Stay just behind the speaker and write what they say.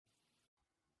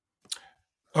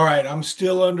All right, I'm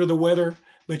still under the weather,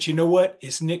 but you know what?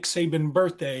 It's Nick Saban's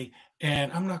birthday,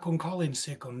 and I'm not going to call in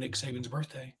sick on Nick Saban's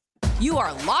birthday. You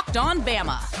are Locked On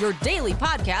Bama, your daily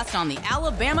podcast on the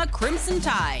Alabama Crimson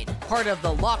Tide. Part of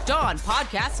the Locked On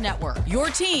Podcast Network, your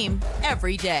team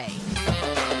every day.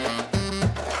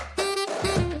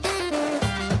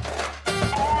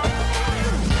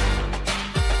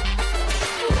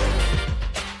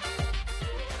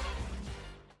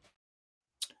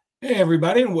 Hey,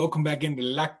 everybody, and welcome back into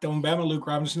Locked On Bama. Luke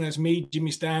Robinson as me,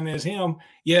 Jimmy Stein as him.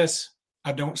 Yes,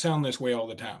 I don't sound this way all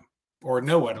the time. Or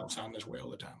no, I don't sound this way all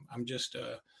the time. I'm just,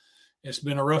 it's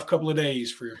been a rough couple of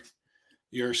days for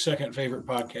your second favorite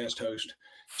podcast host.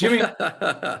 Jimmy,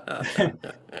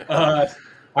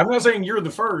 I'm not saying you're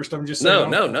the first. I'm just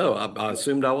saying. No. I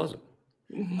assumed I wasn't.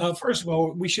 First of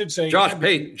all, we should say Josh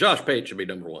Pate should be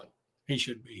number one. He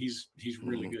should be. He's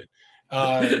really good.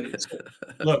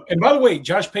 Look, and by the way,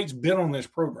 Josh Pate's been on this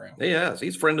program. He has.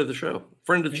 He's friend of the show.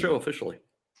 Friend of the show officially.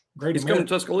 Great. He's coming to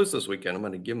Tuscaloosa this weekend. I'm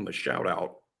going to give him a shout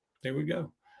out. There we go.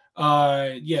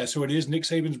 So it is Nick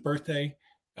Saban's birthday.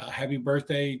 Happy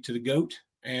birthday to the GOAT.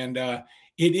 And it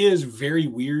is very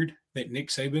weird that Nick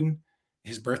Saban,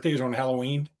 his birthday is on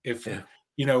Halloween.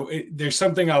 There's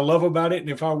something I love about it. And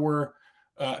if I were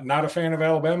not a fan of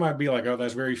Alabama, I'd be like, oh,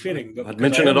 that's very fitting. But I'd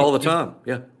mention it all the time.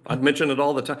 Yeah, I'd mention it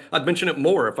all the time. I'd mention it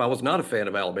more if I was not a fan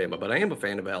of Alabama, but I am a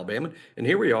fan of Alabama. And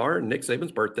here we are, Nick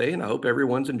Saban's birthday, and I hope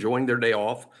everyone's enjoying their day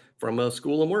off from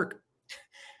school and work.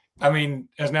 I mean,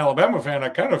 as an Alabama fan, I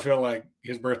kind of feel like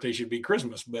his birthday should be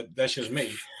Christmas, but that's just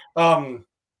me.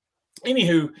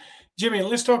 Anywho, Jimmy,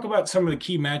 let's talk about some of the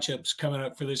key matchups coming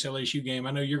up for this LSU game.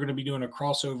 I know you're going to be doing a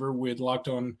crossover with Locked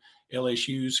On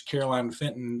LSU's Carolina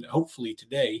Fenton, hopefully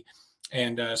today.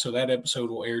 And so that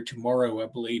episode will air tomorrow, I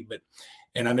believe.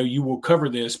 And I know you will cover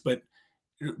this, but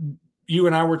you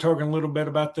and I were talking a little bit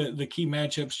about the key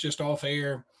matchups just off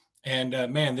air. And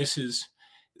man,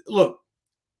 look,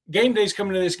 game day's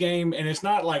coming to this game, and it's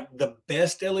not like the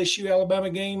best LSU Alabama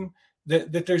game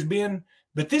that there's been,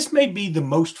 but this may be the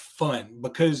most fun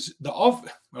because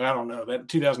I don't know, that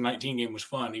 2019 game was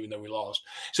fun, even though we lost.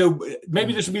 So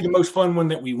maybe this will be the most fun one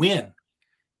that we win.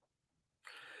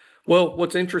 Well,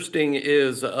 what's interesting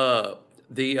is the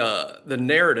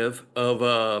narrative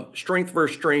of strength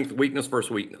versus strength, weakness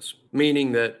versus weakness,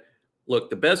 meaning that,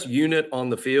 look, the best unit on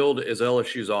the field is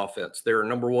LSU's offense. They're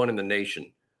number one in the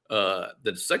nation.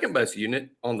 The second best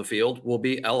unit on the field will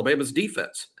be Alabama's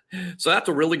defense. So that's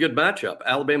a really good matchup,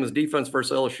 Alabama's defense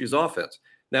versus LSU's offense.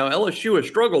 Now, LSU has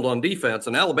struggled on defense,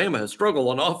 and Alabama has struggled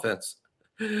on offense.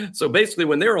 So basically,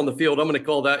 when they're on the field, I'm going to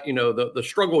call that, the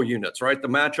struggle units, right? The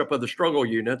matchup of the struggle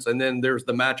units, and then there's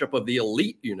the matchup of the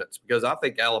elite units, because I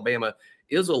think Alabama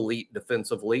is elite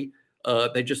defensively.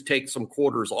 They just take some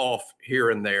quarters off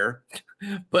here and there.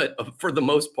 But for the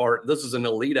most part, this is an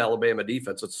elite Alabama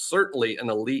defense. It's certainly an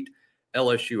elite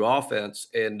LSU offense.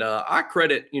 And I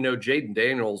credit, Jaden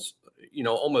Daniels,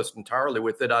 almost entirely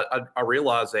with it. I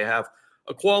realize they have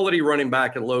a quality running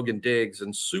back in Logan Diggs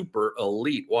and super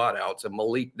elite wideouts and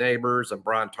Malik Neighbors and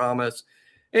Brian Thomas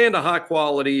and a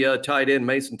high-quality tight end,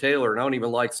 Mason Taylor. And I don't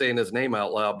even like saying his name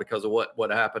out loud because of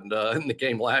what happened in the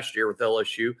game last year with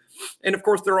LSU. And, of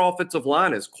course, their offensive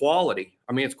line is quality.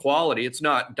 I mean, it's quality. It's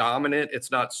not dominant.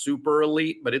 It's not super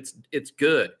elite, but it's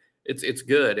good. It's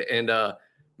good. And,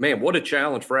 man, what a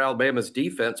challenge for Alabama's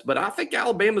defense. But I think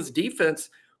Alabama's defense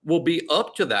will be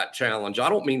up to that challenge. I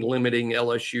don't mean limiting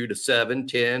LSU to 7,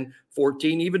 10,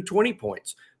 14, even 20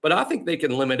 points. But I think they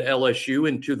can limit LSU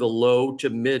into the low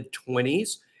to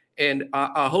mid-20s. And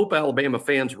I hope Alabama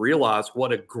fans realize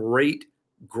what a great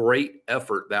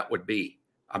effort that would be.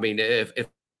 I mean, if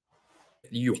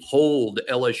you hold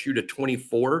LSU to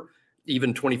 24,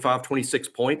 even 25, 26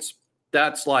 points,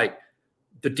 that's like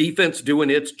the defense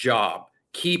doing its job,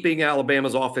 keeping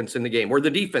Alabama's offense in the game. Where the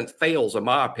defense fails, in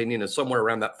my opinion, is somewhere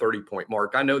around that 30-point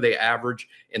mark. I know they average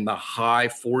in the high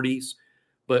 40s.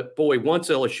 But, boy, once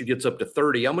LSU gets up to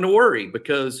 30, I'm going to worry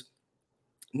because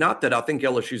not that I think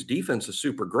LSU's defense is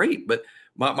super great, but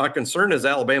my concern is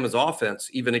Alabama's offense,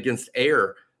 even against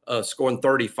air, scoring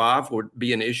 35 would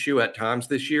be an issue at times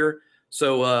this year.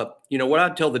 So, what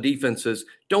I'd tell the defense is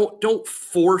don't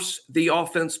force the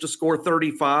offense to score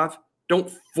 35. Don't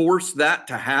force that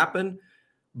to happen.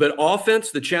 But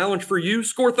offense, the challenge for you,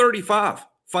 score 35.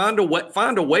 Find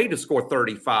a way to score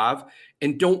 35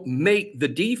 and don't make the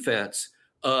defense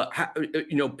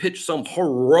pitch some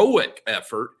heroic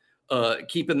effort,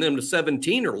 keeping them to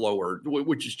 17 or lower,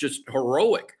 which is just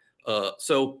heroic.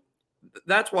 So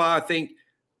that's why I think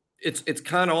it's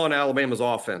kind of on Alabama's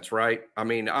offense, right? I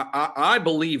mean, I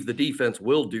believe the defense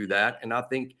will do that, and I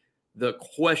think the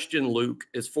question, Luke,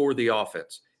 is for the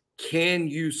offense. can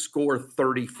you score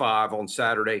 35 on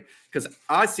Saturday? Because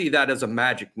I see that as a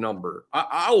magic number.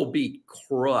 I will be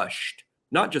crushed,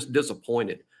 not just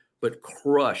disappointed, but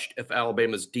crushed if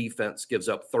Alabama's defense gives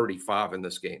up 35 in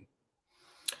this game.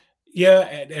 Yeah,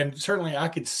 and certainly I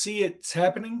could see it's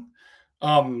happening.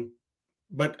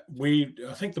 But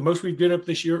I think the most we've been up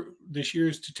this year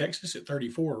is to Texas at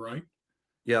 34, right?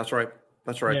 Yeah, that's right.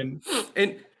 That's right.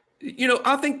 And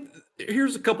I think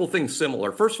here's a couple things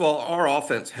similar. First of all, our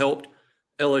offense helped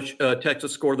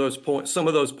Texas score those points. Some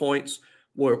of those points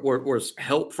was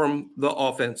help from the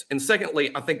offense. And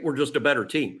secondly, I think we're just a better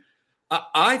team.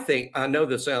 I know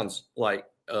this sounds like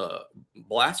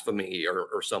blasphemy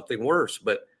or something worse,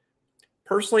 but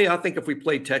personally, I think if we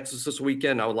played Texas this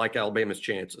weekend, I would like Alabama's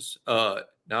chances. Now,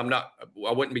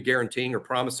 I wouldn't be guaranteeing or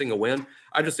promising a win.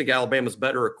 I just think Alabama's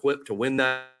better equipped to win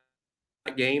that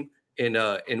game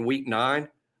in week 9,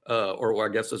 or I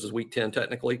guess this is week 10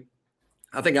 technically.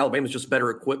 I think Alabama's just better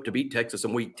equipped to beat Texas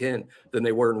in week 10 than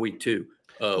they were in week 2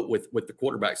 with the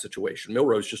quarterback situation.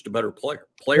 Milroe's just a better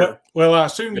player. Well, I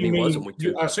assume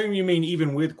you mean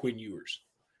even with Quinn Ewers.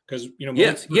 Because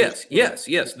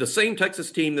Yes. The same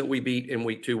Texas team that we beat in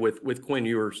week 2 with Quinn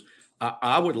Ewers,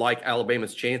 I would like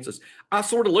Alabama's chances. I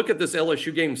sort of look at this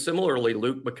LSU game similarly,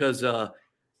 Luke, because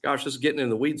this is getting in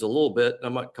the weeds a little bit.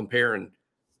 I'm not comparing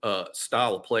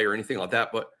style of play or anything like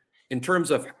that, but in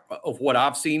terms of what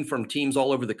I've seen from teams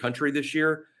all over the country this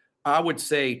year, I would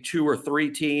say 2 or 3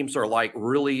 teams are like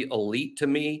really elite to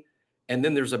me, and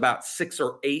then there's about 6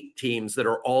 or 8 teams that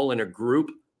are all in a group.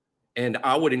 And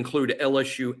I would include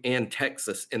LSU and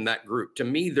Texas in that group. To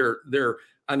me, they're.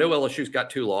 I know LSU's got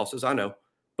 2 losses. I know,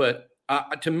 but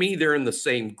to me, they're in the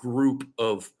same group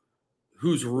of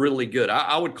who's really good.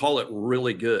 I would call it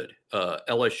really good.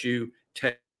 LSU,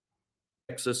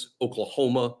 Texas,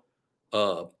 Oklahoma,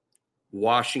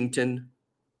 Washington,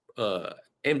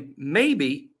 and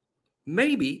maybe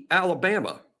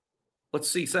Alabama.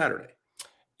 Let's see Saturday.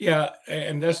 Yeah,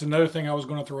 and that's another thing I was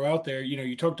going to throw out there.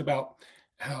 You talked about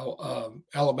how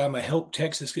Alabama helped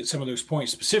Texas get some of those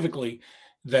points, specifically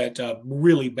that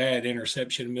really bad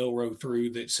interception Milroe threw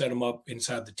that set them up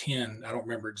inside the 10. I don't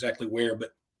remember exactly where,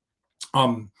 but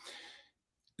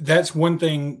that's one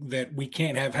thing that we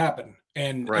can't have happen.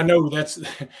 And right. I know that's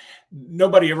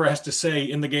nobody ever has to say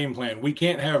in the game plan, we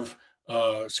can't have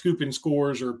scooping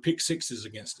scores or pick sixes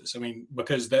against us. I mean,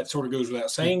 because that sort of goes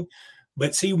without saying.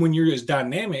 But see, when you're as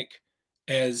dynamic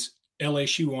as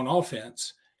LSU on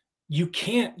offense, you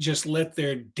can't just let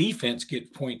their defense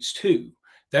get points too.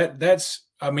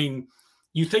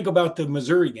 You think about the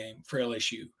Missouri game for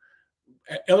LSU.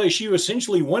 LSU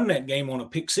essentially won that game on a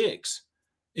pick 6.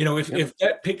 If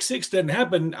that pick 6 doesn't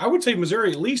happen, I would say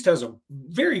Missouri at least has a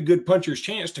very good puncher's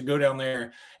chance to go down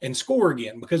there and score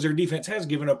again because their defense has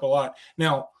given up a lot.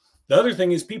 Now, the other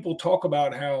thing is people talk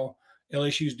about how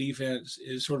LSU's defense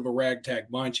is sort of a ragtag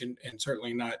bunch and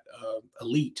certainly not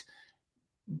elite.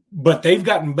 But they've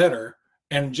gotten better.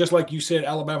 And just like you said,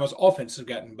 Alabama's offense has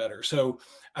gotten better. So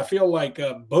I feel like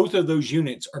both of those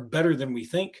units are better than we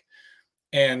think.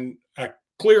 And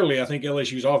clearly, I think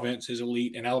LSU's offense is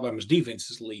elite and Alabama's defense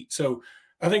is elite. So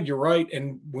I think you're right.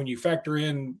 And when you factor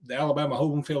in the Alabama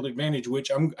home field advantage, which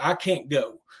I can't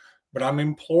go, but I'm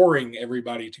imploring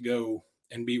everybody to go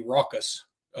and be raucous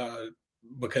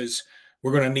because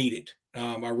we're going to need it.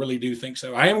 I really do think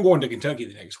so. I am going to Kentucky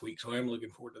the next week, so I am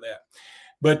looking forward to that.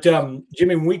 But,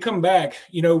 Jimmy, when we come back,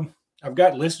 I've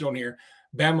got listed on here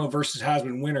Bama versus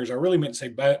Heisman winners. I really meant to say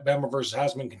Bama versus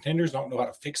Heisman contenders. I don't know how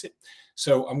to fix it.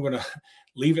 So I'm going to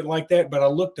leave it like that. But I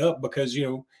looked up because,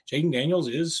 Jaden Daniels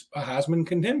is a Heisman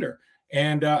contender.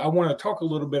 And I want to talk a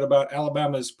little bit about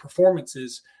Alabama's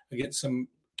performances against some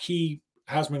key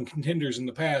Heisman contenders in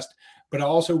the past. But I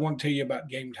also want to tell you about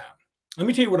game time. Let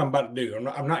me tell you what I'm about to do.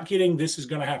 I'm not kidding. This is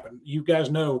going to happen. You guys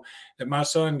know that my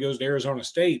son goes to Arizona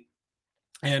State.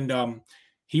 And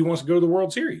he wants to go to the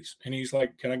World Series. And he's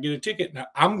like, can I get a ticket? Now,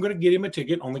 I'm going to get him a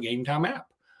ticket on the Game Time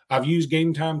app. I've used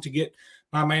Game Time to get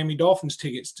my Miami Dolphins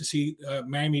tickets to see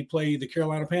Miami play the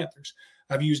Carolina Panthers.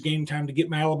 I've used Game Time to get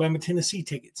my Alabama-Tennessee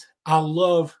tickets. I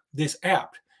love this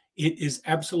app. It is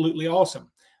absolutely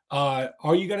awesome.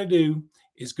 All you got to do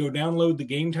is go download the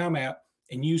Game Time app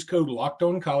and use code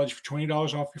LOCKEDONCollege for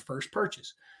 $20 off your first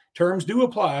purchase. Terms do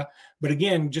apply. But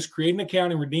again, just create an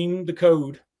account and redeem the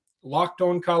code Locked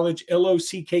On College,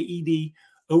 LOCKEDONCOLLEGE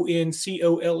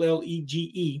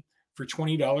for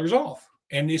 $20 off.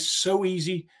 And it's so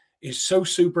easy. It's so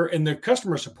super. And the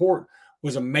customer support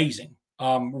was amazing.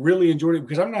 Really enjoyed it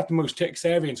because I'm not the most tech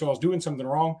savvy. And so I was doing something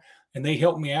wrong and they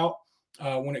helped me out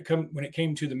when it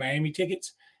came to the Miami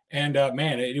tickets. And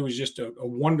man, it was just a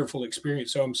wonderful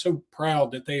experience. So I'm so proud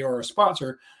that they are a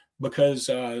sponsor because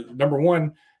number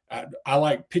one, I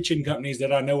like pitching companies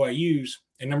that I know I use,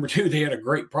 and number two, they had a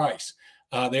great price.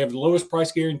 They have the lowest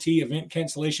price guarantee, event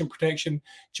cancellation protection,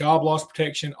 job loss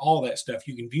protection, all that stuff.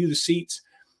 You can view the seats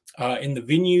in the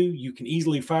venue. You can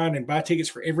easily find and buy tickets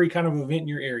for every kind of event in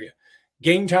your area.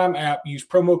 Game Time app, use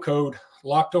promo code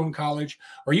Locked On College,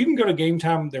 or you can go to Game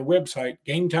Time, their website,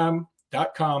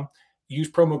 gametime.com.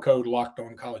 Use promo code Locked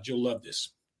On College. You'll love this.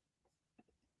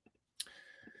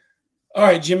 All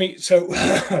right, Jimmy. So,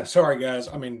 sorry, guys.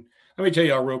 I mean, let me tell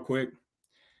y'all real quick.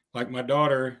 Like my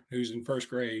daughter, who's in first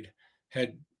grade, had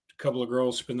a couple of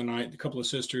girls spend the night, a couple of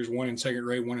sisters, one in second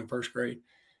grade, one in first grade.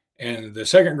 And the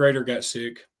second grader got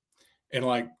sick.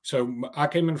 And so I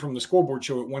came in from the scoreboard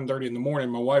show at 1:30 in the morning.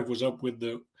 My wife was up with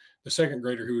the second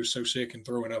grader who was so sick and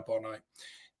throwing up all night.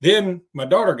 Then my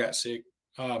daughter got sick.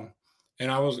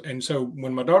 And so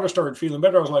when my daughter started feeling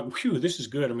better, I was like, whew, this is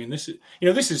good. I mean, this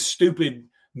is stupid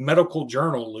medical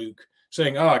journal, Luke,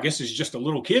 saying, I guess it's just a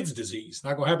little kid's disease.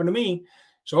 Not going to happen to me.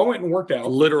 So I went and worked out.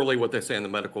 Literally what they say in the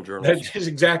medical journal. That is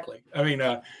exactly. I mean,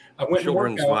 I went Children's and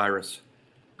worked out. virus.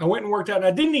 I went and worked out, and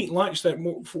I didn't eat lunch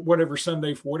for whatever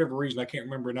Sunday, for whatever reason, I can't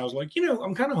remember. And I was like,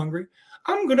 I'm kind of hungry.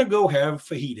 I'm going to go have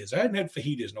fajitas. I hadn't had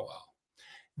fajitas in a while.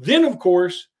 Then, of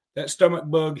course, that stomach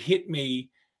bug hit me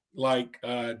like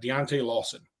Deontay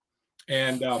Lawson.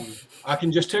 And I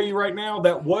can just tell you right now,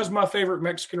 that was my favorite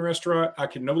Mexican restaurant. I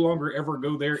can no longer ever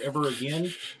go there ever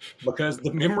again because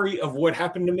the memory of what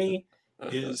happened to me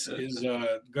is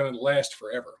going to last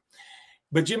forever.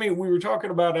 But, Jimmy, we were talking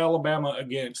about Alabama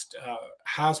against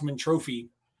Heisman Trophy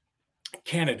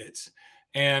candidates.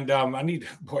 And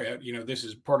this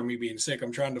is part of me being sick.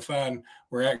 I'm trying to find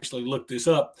where I actually looked this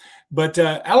up. But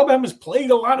Alabama's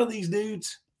played a lot of these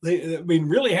dudes.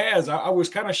 Really has. I was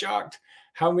kind of shocked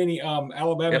how many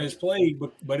Alabama has played,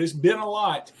 but it's been a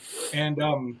lot.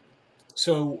 And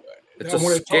so it's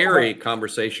a scary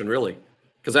conversation, really,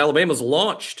 because Alabama's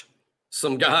launched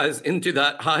some guys into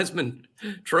that Heisman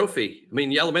Trophy. I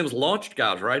mean, Alabama's launched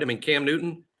guys, right? I mean, Cam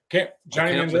Newton,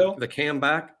 Johnny Manziel, the Cam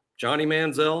back, Johnny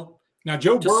Manziel. Now,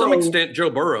 Joe Burrow, to some extent, Joe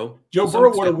Burrow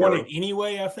would have won it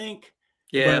anyway, I think.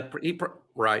 Yeah,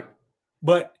 right.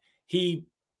 But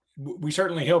we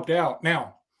certainly helped out.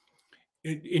 Now,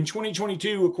 in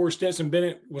 2022, of course, Stetson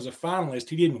Bennett was a finalist.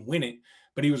 He didn't win it,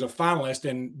 but he was a finalist,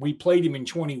 and we played him in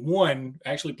 21.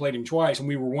 Actually, played him twice, and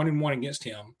we were 1-1 against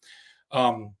him.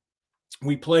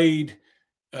 We played,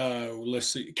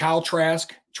 Kyle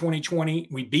Trask, 2020.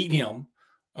 We beat him.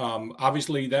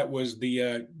 Obviously, that was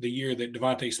the year that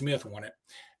Devontae Smith won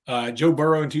it. Joe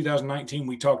Burrow in 2019,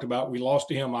 we talked about. We lost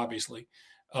to him, obviously.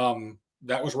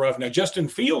 That was rough. Now, Justin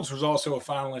Fields was also a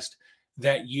finalist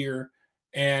that year.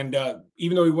 And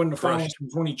even though he wasn't a finalist in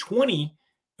 2020,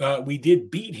 we did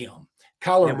beat him.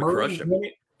 Kyler Murray won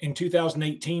it in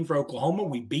 2018 for Oklahoma.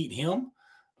 We beat him.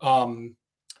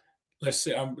 Let's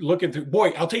see. I'm looking through. Boy,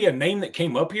 I'll tell you a name that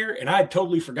came up here, and I had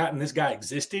totally forgotten this guy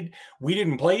existed. We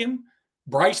didn't play him.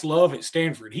 Bryce Love at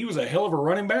Stanford. He was a hell of a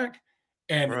running back.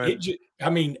 And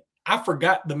I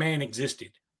forgot the man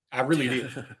existed. I really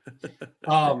did.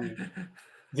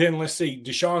 Then let's see.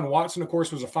 Deshaun Watson, of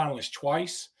course, was a finalist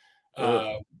twice.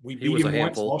 We beat him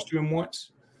once, lost to him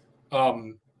once.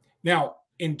 Now,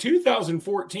 in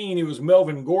 2014, it was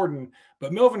Melvin Gordon,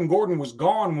 but Melvin Gordon was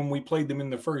gone when we played them in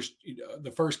the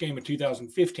first game of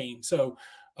 2015. So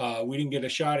we didn't get a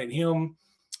shot at him.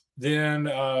 Then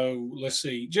let's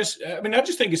see. I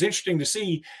just think it's interesting to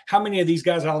see how many of these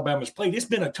guys Alabama's played. It's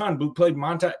been a ton. We played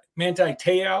Manti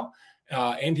Te'o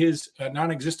and his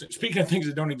non-existent. Speaking of things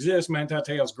that don't exist, Manti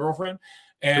Te'o's girlfriend,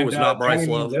 and it was not Bryce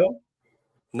Love. Manziel.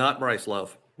 Not Bryce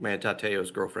Love, Manti Te'o's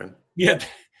girlfriend. Yeah,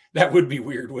 that would be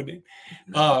weird, wouldn't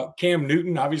it? Cam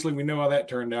Newton, obviously, we know how that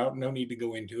turned out. No need to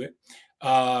go into it.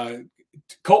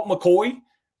 Colt McCoy,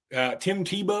 Tim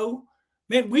Tebow.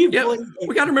 Man, we got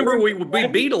to remember we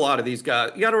beat a lot of these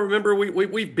guys. You got to remember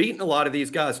we've beaten a lot of these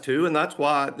guys too, and that's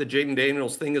why the Jaden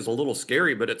Daniels thing is a little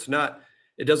scary. But it's not.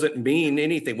 It doesn't mean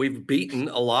anything. We've beaten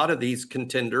a lot of these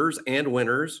contenders and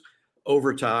winners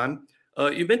over time.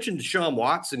 You mentioned Deshaun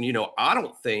Watson. I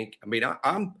don't think. I mean,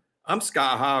 I'm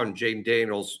sky high on Jaden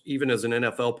Daniels, even as an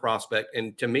NFL prospect.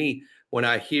 And to me, when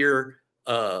I hear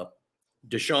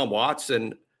Deshaun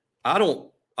Watson, I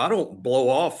don't blow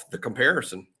off the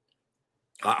comparison.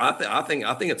 I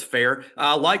think it's fair.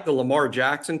 I like the Lamar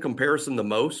Jackson comparison the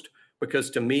most because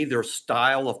to me their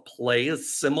style of play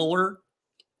is similar.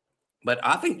 But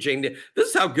I think Jaden, this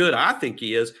is how good I think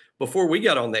he is. Before we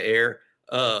got on the air,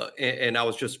 and I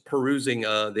was just perusing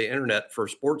the internet for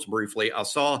sports briefly, I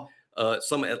saw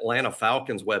some Atlanta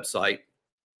Falcons website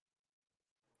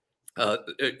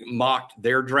mocked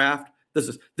their draft.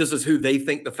 This is who they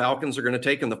think the Falcons are going to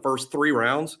take in the first 3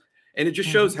 rounds. And it just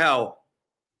shows how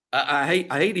I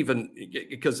hate even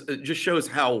because it just shows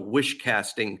how wish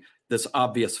casting this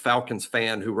obvious Falcons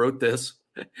fan who wrote this.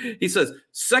 He says,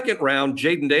 2nd round,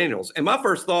 Jaden Daniels. And my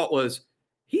first thought was,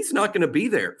 he's not going to be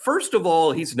there. First of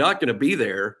all, he's not going to be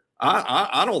there.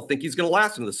 I don't think he's going to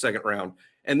last in the 2nd round.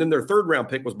 And then their 3rd round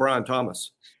pick was Brian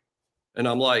Thomas. And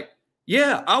I'm like,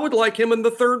 yeah, I would like him in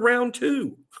the 3rd round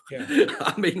too. Yeah.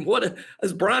 I mean,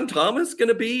 is Brian Thomas going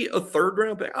to be a 3rd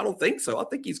round pick? I don't think so. I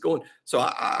think he's going. So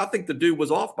I think the dude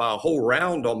was off by a whole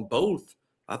round on both.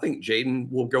 I think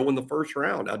Jaden will go in the 1st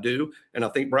round. I do. And I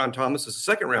think Brian Thomas is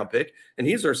a 2nd round pick. And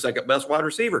he's their 2nd best wide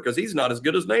receiver because he's not as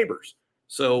good as Neighbors.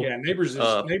 So yeah, Neighbors is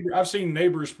I've seen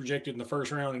Neighbors projected in the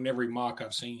 1st round in every mock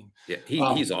I've seen. Yeah,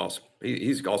 he's awesome.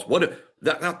 He's awesome.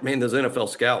 Man, those NFL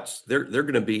scouts, they're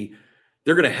going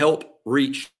to help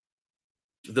reach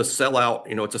the sellout.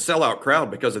 It's a sellout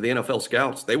crowd because of the NFL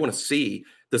scouts. They want to see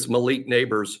this Malik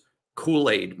Neighbors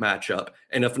Kool-Aid matchup.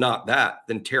 And if not that,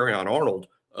 then Terrion Arnold,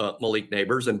 Malik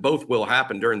Neighbors, and both will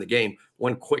happen during the game.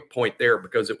 One quick point there,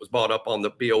 because it was brought up on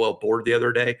the BOL board the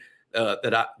other day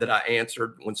that I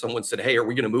answered when someone said, hey, are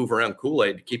we going to move around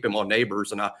Kool-Aid to keep him on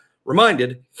Neighbors? And I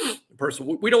reminded the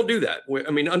person, we don't do that.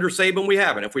 Under Saban, we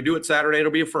haven't. If we do it Saturday,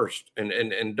 it'll be a first,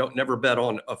 and don't never bet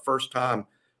on a first-time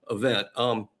event.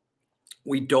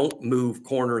 We don't move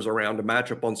corners around to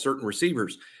match up on certain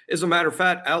receivers. As a matter of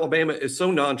fact, Alabama is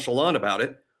so nonchalant about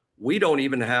it. We don't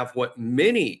even have what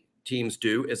many teams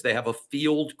do, is they have a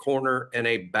field corner and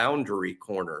a boundary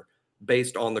corner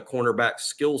based on the cornerback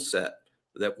skill set.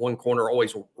 That one corner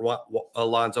always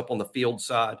lines up on the field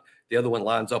side. The other one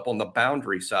lines up on the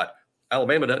boundary side.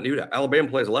 Alabama doesn't do that. Alabama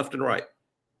plays left and right.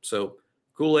 So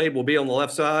Kool-Aid will be on the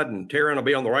left side and Terrion will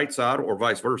be on the right side, or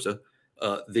vice versa,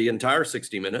 the entire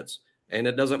 60 minutes. And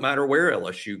it doesn't matter where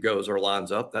LSU goes or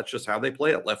lines up. That's just how they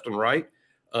play it, left and right.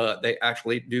 They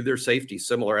actually do their safety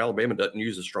similar. Alabama doesn't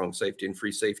use a strong safety and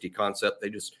free safety concept. They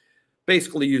just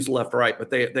basically use left, right, but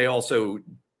they also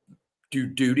do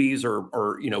duties or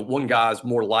one guy's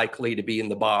more likely to be in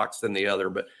the box than the other.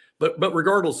 But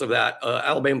regardless of that,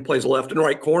 Alabama plays left and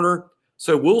right corner.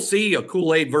 So we'll see a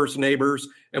Kool-Aid versus Neighbors,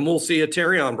 and we'll see a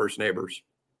Terrion versus Neighbors.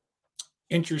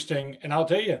 Interesting. And I'll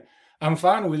tell you, I'm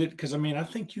fine with it because, I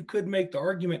think you could make the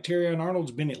argument Terrion Arnold's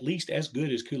been at least as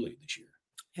good as Kool-Aid this year.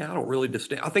 Yeah, I don't really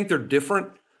I think they're different.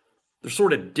 They're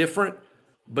sort of different,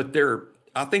 but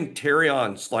I think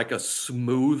Terrion's like a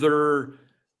smoother,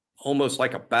 almost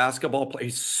like a basketball player.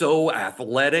 He's so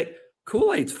athletic.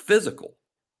 Kool-Aid's physical.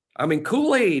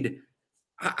 Kool-Aid,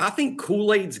 I think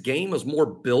Kool-Aid's game is more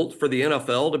built for the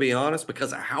NFL, to be honest,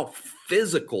 because of how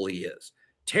physical he is.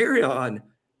 Terrion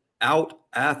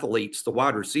out-athletes the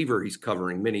wide receiver he's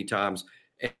covering many times.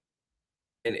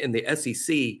 And in the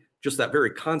SEC, just that very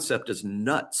concept is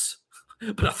nuts.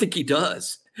 But I think he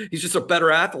does. He's just a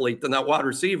better athlete than that wide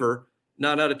receiver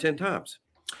 9 out of 10 times.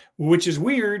 Which is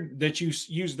weird that you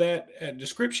use that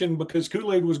description, because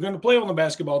Kool-Aid was going to play on the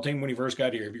basketball team when he first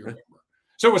got here, if you remember.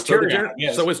 So was Terrion.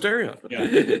 Yes. So was Terrion.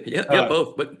 Yeah. yeah,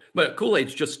 both. But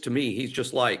Kool-Aid's just, to me, he's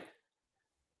just like,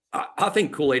 I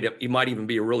think Kool-Aid, he might even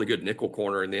be a really good nickel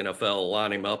corner in the NFL,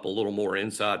 line him up a little more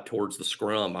inside towards the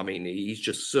scrum. He's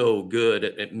just so good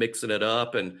at mixing it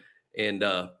up. And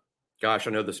gosh, I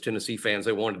know those Tennessee fans,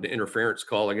 they wanted an interference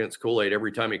call against Kool-Aid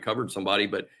every time he covered somebody,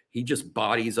 but he just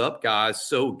bodies up guys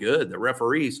so good. The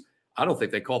referees, I don't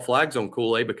think they call flags on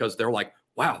Kool-Aid because they're like,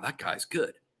 wow, that guy's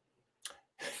good.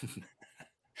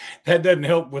 That doesn't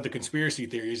help with the conspiracy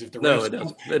theories. If the refs, it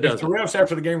doesn't. It doesn't. If the refs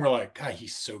after the game were like, God,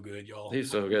 he's so good, y'all. He's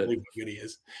so good. How good he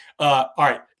is. All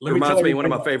right. It reminds me of one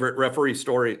of my favorite referee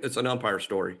story. It's an umpire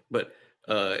story, but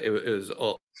it was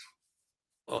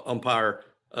umpire,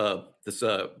 this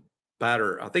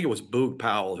batter. I think it was Boog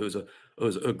Powell, who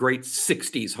was a great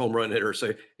 60s home run hitter.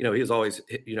 So, he's always,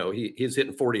 he's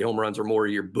hitting 40 home runs or more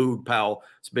a year. Boog Powell,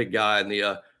 it's a big guy. And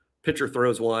the pitcher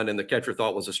throws one and the catcher thought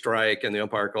it was a strike and the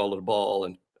umpire called it a ball.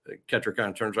 And the catcher kind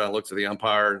of turns around, looks at the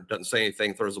umpire, doesn't say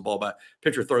anything, throws the ball back.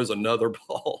 Pitcher throws another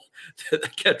ball. The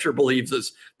catcher believes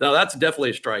this. Now, that's definitely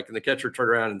a strike. And the catcher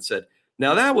turned around and said,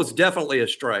 now, that was definitely a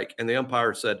strike. And the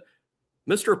umpire said,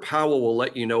 Mr. Powell will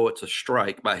let you know it's a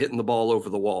strike by hitting the ball over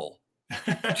the wall.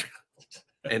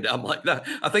 And I'm like, that.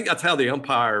 I think that's how the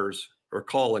umpires are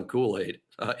calling Kool-Aid.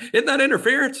 Isn't that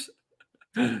interference?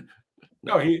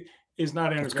 No, he is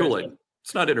not interference. It's Kool-Aid.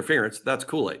 It's not interference. That's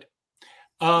Kool-Aid.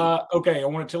 Okay, I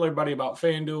want to tell everybody about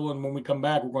FanDuel, and when we come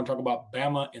back, we're going to talk about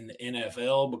Bama in the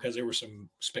NFL because there were some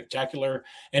spectacular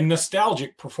and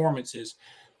nostalgic performances.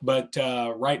 But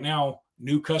right now,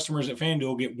 new customers at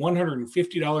FanDuel get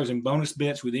 $150 in bonus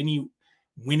bets with any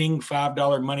winning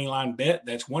 $5 money line bet.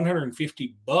 That's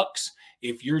 $150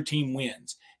 if your team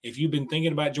wins. If you've been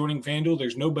thinking about joining FanDuel,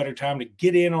 there's no better time to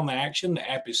get in on the action. The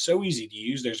app is so easy to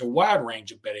use. There's a wide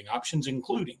range of betting options,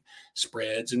 including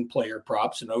spreads and player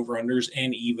props and over-unders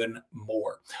and even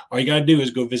more. All you got to do is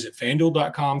go visit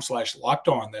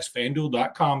FanDuel.com/lockedon. That's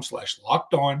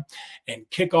FanDuel.com/lockedon and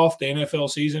kick off the NFL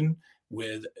season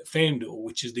with FanDuel,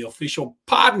 which is the official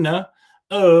partner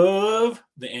of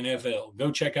the NFL. Go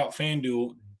check out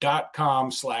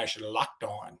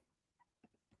FanDuel.com/lockedon.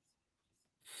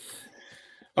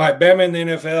 All right, Bama in the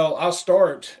NFL. I'll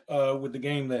start with the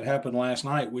game that happened last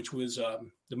night, which was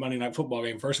the Monday Night Football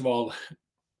game. First of all,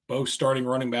 both starting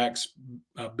running backs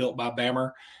built by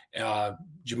Bama.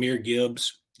 Jahmyr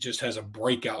Gibbs just has a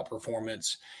breakout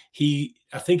performance. I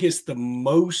think it's the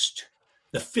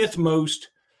fifth most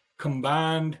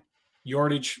combined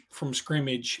yardage from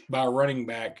scrimmage by a running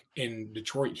back in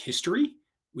Detroit history,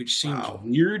 which seems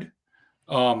weird.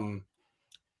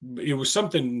 It was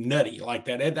something nutty like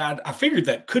that. I figured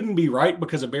that couldn't be right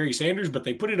because of Barry Sanders, but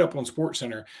they put it up on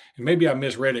SportsCenter, and maybe I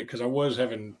misread it because I was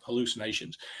having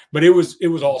hallucinations. But it was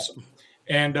awesome.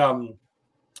 And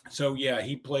so, yeah,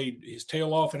 he played his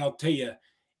tail off. And I'll tell you,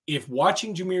 if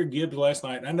watching Jahmyr Gibbs last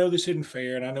night, and I know this isn't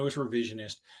fair, and I know it's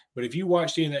revisionist, but if you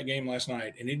watched any of that game last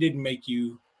night and it didn't make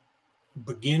you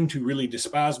begin to really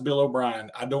despise Bill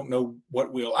O'Brien, I don't know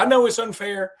what will. I know it's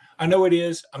unfair. I know it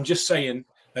is. I'm just saying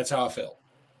that's how I felt.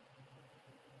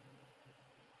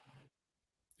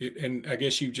 And I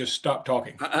guess you just stopped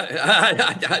talking. I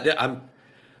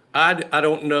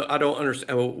don't know. I don't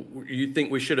understand. You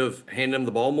think we should have handed him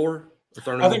the ball more?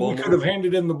 I think we could have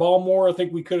handed him the ball more. I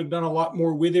think we could have done a lot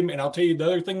more with him. And I'll tell you the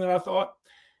other thing that I thought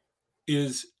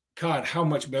is, God, how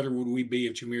much better would we be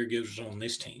if Jahmyr Gibbs was on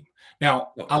this team?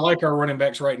 Now, I like our running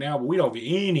backs right now, but we don't have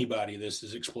anybody that's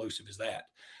as explosive as that.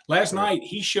 Last night,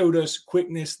 he showed us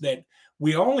quickness that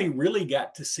we only really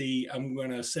got to see, I'm going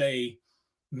to say,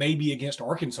 maybe against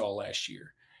Arkansas last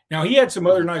year. Now, he had some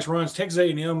other nice runs. Texas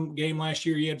A&M game last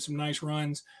year, he had some nice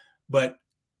runs. But,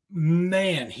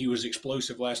 man, he was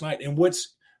explosive last night. And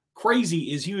what's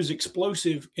crazy is he was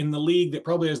explosive in the league that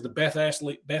probably has the best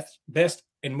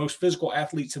and most physical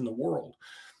athletes in the world.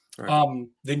 Right.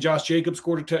 Then Josh Jacobs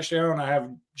scored a touchdown. I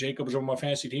have Jacobs on my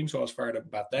fantasy team, so I was fired up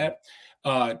about that.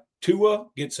 Tua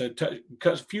gets a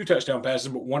few touchdown passes,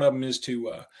 but one of them is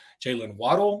to Jalen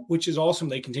Waddle, which is awesome.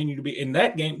 They continue to be in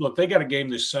that game. Look, they got a game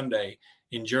this Sunday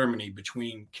in Germany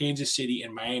between Kansas City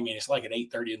and Miami, and it's like at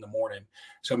 8:30 in the morning.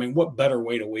 So, I mean, what better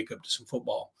way to wake up to some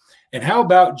football? And how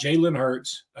about Jalen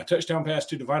Hurts, a touchdown pass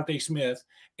to Devontae Smith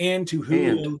and to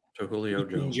Julio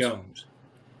Jones?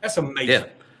 That's amazing. Yeah.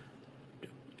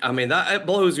 I mean, that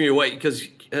blows me away because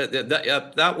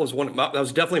that was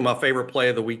definitely my favorite play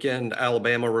of the weekend.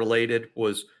 Alabama related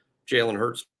was Jalen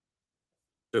Hurts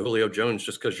to Julio Jones,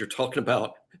 just because you're talking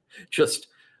about just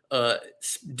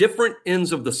different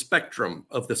ends of the spectrum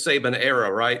of the Saban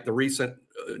era, right? The recent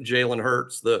Jalen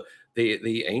Hurts, the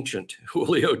ancient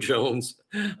Julio Jones,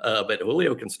 but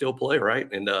Julio can still play, right?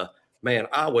 And man,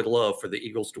 I would love for the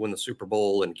Eagles to win the Super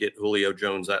Bowl and get Julio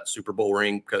Jones that Super Bowl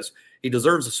ring, because he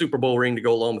deserves a Super Bowl ring to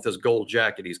go along with his gold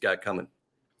jacket he's got coming.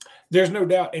 There's no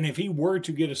doubt. And if he were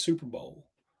to get a Super Bowl,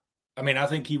 I mean, I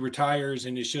think he retires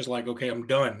and it's just like, okay, I'm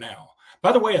done now.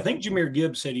 By the way, I think Jahmyr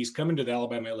Gibbs said he's coming to the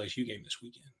Alabama LSU game this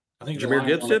weekend. I think Jahmyr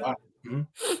Gibbs did? Mm-hmm.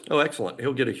 Oh, excellent.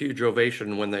 He'll get a huge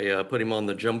ovation when they put him on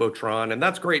the Jumbotron, and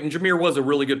that's great. And Jahmyr was a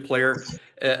really good player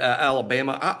at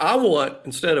Alabama. I want,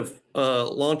 instead of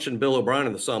launching Bill O'Brien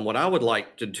in the sun, what I would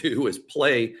like to do is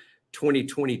play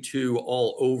 2022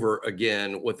 all over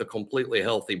again with a completely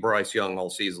healthy Bryce Young all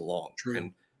season long. True.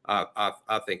 And I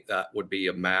think that would be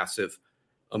a massive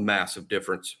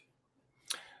difference.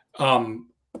 Another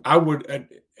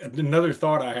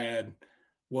thought I had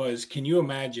was, can you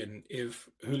imagine if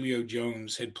Julio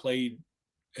Jones had played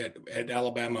at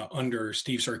Alabama under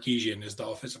Steve Sarkisian as the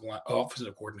offensive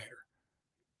coordinator?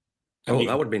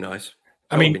 That would be nice.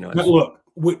 Look,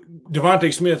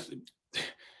 Devontae Smith,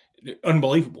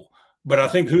 unbelievable. But I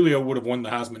think Julio would have won the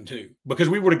Heisman too, because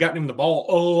we would have gotten him the ball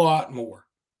a lot more.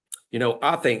 You know,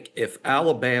 I think if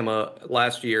Alabama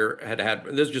last year had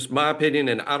this is just my opinion,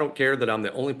 and I don't care that I'm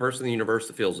the only person in the universe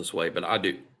that feels this way, but I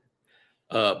do.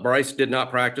 Bryce did not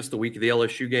practice the week of the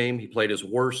LSU game. He played his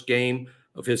worst game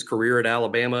of his career at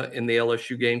Alabama in the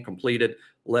LSU game, completed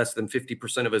less than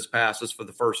 50% of his passes for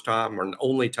the first time, or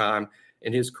only time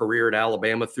in his career at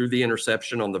Alabama, through the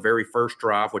interception on the very first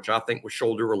drive, which I think was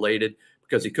shoulder related,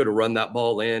 because he could have run that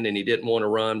ball in and he didn't want to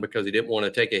run because he didn't want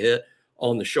to take a hit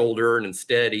on the shoulder. And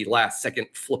instead he last second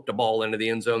flipped a ball into the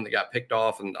end zone that got picked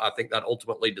off. And I think that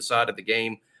ultimately decided the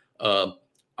game.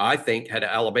 I think had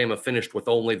Alabama finished with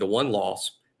only the one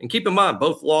loss, and keep in mind,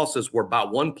 both losses were by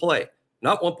one play,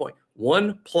 not 1 point.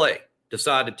 One play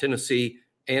decided Tennessee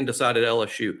and decided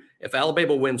LSU. If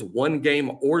Alabama wins one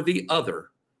game or the other,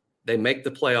 they make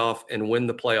the playoff and win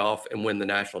the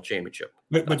national championship.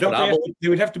 But they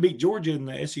would have to beat Georgia in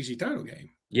the SEC title game.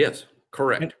 Yes,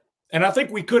 correct. And I think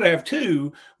we could have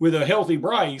too with a healthy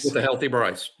Bryce. With a healthy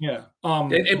Bryce. Yeah.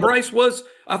 And Bryce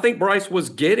I think Bryce was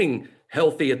getting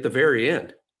healthy at the very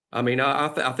end. I mean, I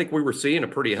think we were seeing a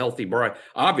pretty healthy Bryce.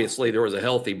 Obviously, there was a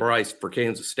healthy Bryce for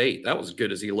Kansas State. That was as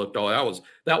good as he looked.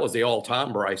 That was the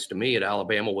all-time Bryce to me at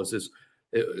Alabama. It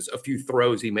was a few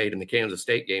throws he made in the Kansas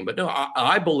State game. But no,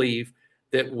 I believe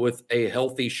that with a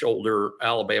healthy shoulder,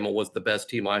 Alabama was the best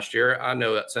team last year. I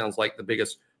know that sounds like the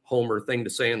biggest homer thing to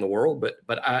say in the world,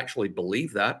 but I actually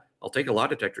believe that. I'll take a lie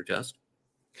detector test.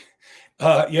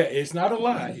 Yeah, it's not a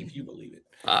lie if you believe it.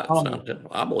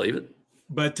 I believe it.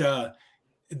 But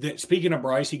speaking of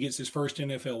Bryce, he gets his first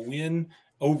NFL win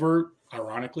over,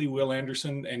 ironically, Will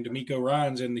Anderson and D'Amico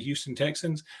Ryans in the Houston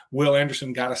Texans. Will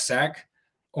Anderson got a sack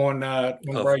on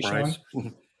Bryce Young.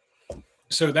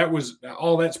 So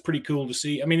that's pretty cool to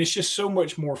see. I mean, it's just so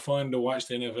much more fun to watch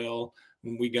the NFL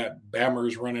when we got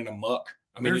Bammers running amok.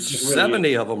 I mean, there's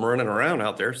 70 of them running around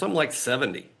out there, something like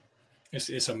 70.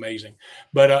 It's amazing.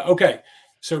 But okay.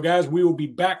 So, guys, we will be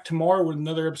back tomorrow with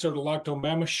another episode of Locked On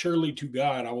Bama. Surely to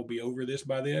God, I will be over this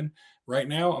by then. Right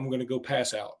now, I'm going to go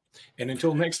pass out. And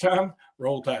until next time,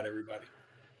 roll tide, everybody.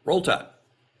 Roll tide.